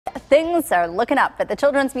Things are looking up at the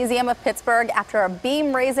Children's Museum of Pittsburgh after a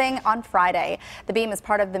beam raising on Friday. The beam is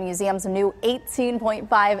part of the museum's new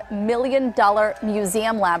 $18.5 million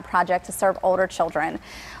museum lab project to serve older children.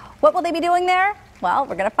 What will they be doing there? Well,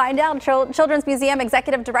 we're going to find out. Children's Museum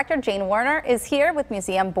Executive Director Jane Werner is here with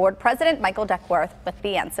Museum Board President Michael Duckworth with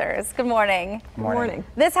the answers. Good morning. Good morning.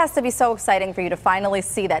 This has to be so exciting for you to finally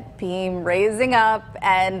see that beam raising up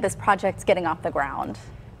and this project's getting off the ground.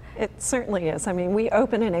 It certainly is. I mean, we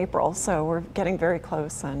open in April, so we're getting very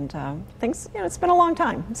close, and things. It's been a long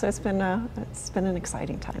time, so it's been an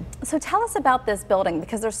exciting time. So tell us about this building,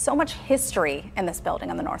 because there's so much history in this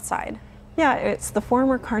building on the north side. Yeah, it's the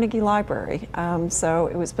former Carnegie Library. So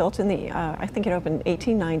it was built in the, I think it opened in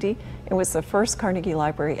 1890. It was the first Carnegie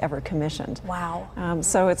Library ever commissioned. Wow.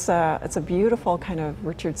 So it's a beautiful kind of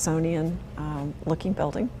Richardsonian looking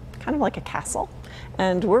building, kind of like a castle.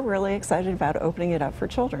 And we're really excited about opening it up for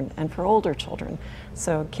children and for older children,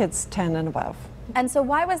 so kids 10 and above. And so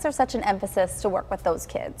why was there such an emphasis to work with those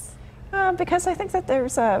kids? Because I think that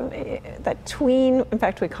there's that tween, in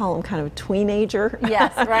fact we call them kind of tweenager.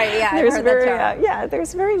 Yes, right, yeah, there's I've heard that term. Yeah,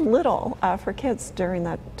 there's very little for kids during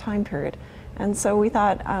that time period. And so we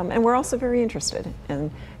thought, and we're also very interested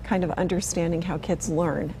in kind of understanding how kids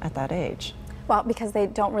learn at that age. Well, because they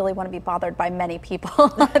don't really want to be bothered by many people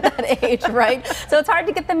at that age, right? So it's hard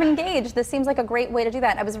to get them engaged. This seems like a great way to do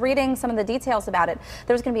that. I was reading some of the details about it.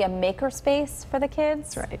 There's going to be a maker space for the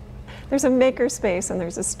kids. That's right. There's a maker space, and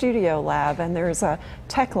there's a studio lab, and there's a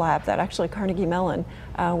tech lab that actually Carnegie Mellon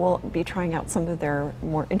will be trying out some of their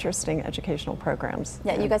more interesting educational programs.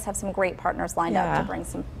 Yeah, you guys have some great partners lined up to bring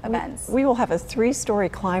some events. We will have a 3-story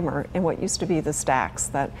climber in what used to be the stacks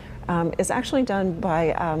that is actually done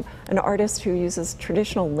by an artist who uses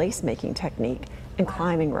traditional lace making technique and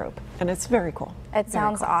climbing rope, and it's very cool. It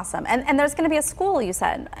sounds awesome. And there's going to be a school, you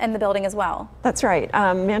said, in the building as well. That's right.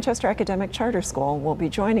 Manchester Academic Charter School will be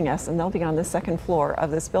joining us, and they'll be on the 2nd floor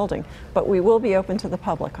of this building, but we will be open to the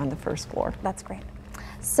public on the 1st floor. That's great.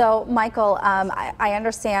 So, Michael, I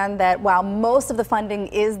understand that while most of the funding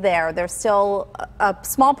is there, there's still a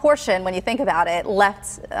small portion, when you think about it,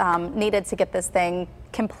 left needed to get this thing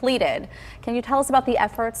completed. Can you tell us about the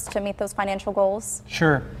efforts to meet those financial goals?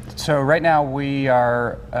 Sure. So right now we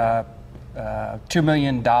are $2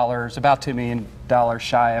 million, about $2 million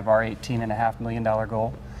shy of our $18.5 million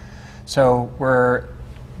goal. So we're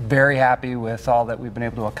very happy with all that we've been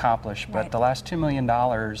able to accomplish, but the last $2 million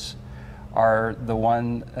are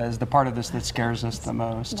the part of this that scares us the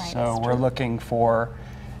most. Right, so we're looking for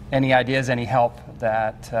any ideas, any help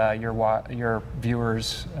that your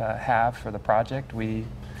viewers have for the project. We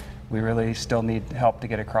really still need help to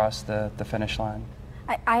get across the finish line.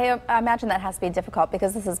 I imagine that has to be difficult,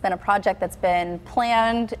 because this has been a project that's been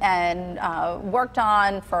planned and worked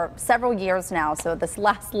on for several years now, so this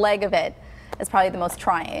last leg of it is probably the most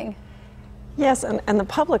trying. Yes, and the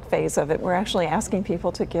public phase of it, we're actually asking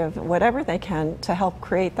people to give whatever they can to help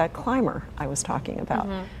create that climber I was talking about.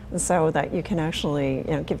 And so that you can actually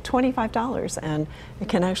give $25, and it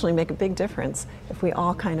can actually make a big difference if we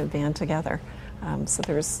all kind of band together. So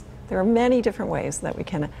there are many different ways that we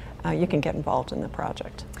can you can get involved in the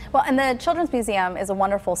project. Well, and the Children's Museum is a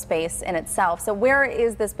wonderful space in itself. So where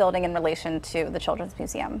is this building in relation to the Children's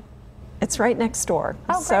Museum? It's right next door.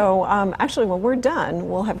 Oh, great. So actually, when we're done,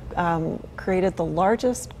 we'll have created the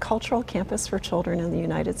largest cultural campus for children in the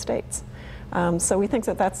United States. So we think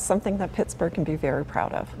that that's something that Pittsburgh can be very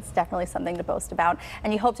proud of. It's definitely something to boast about.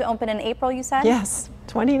 And you hope to open in April, you said? Yes,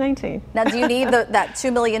 2019. Now, do you need that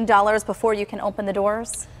 $2 million before you can open the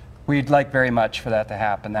doors? We'd like very much for that to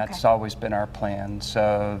happen. That's always been our plan.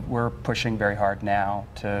 So we're pushing very hard now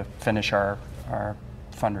to finish our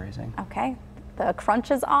fundraising. Okay. The crunch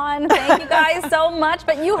is on. Thank you guys so much.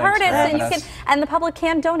 But you heard it, and the public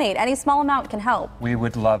can donate. Any small amount can help. We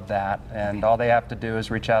would love that, and all they have to do is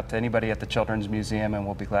reach out to anybody at the Children's Museum, and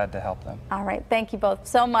we'll be glad to help them. All right. Thank you both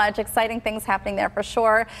so much. Exciting things happening there for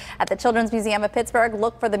sure at the Children's Museum of Pittsburgh.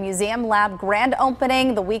 Look for the Museum Lab grand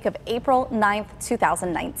opening the week of April 9th,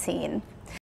 2019.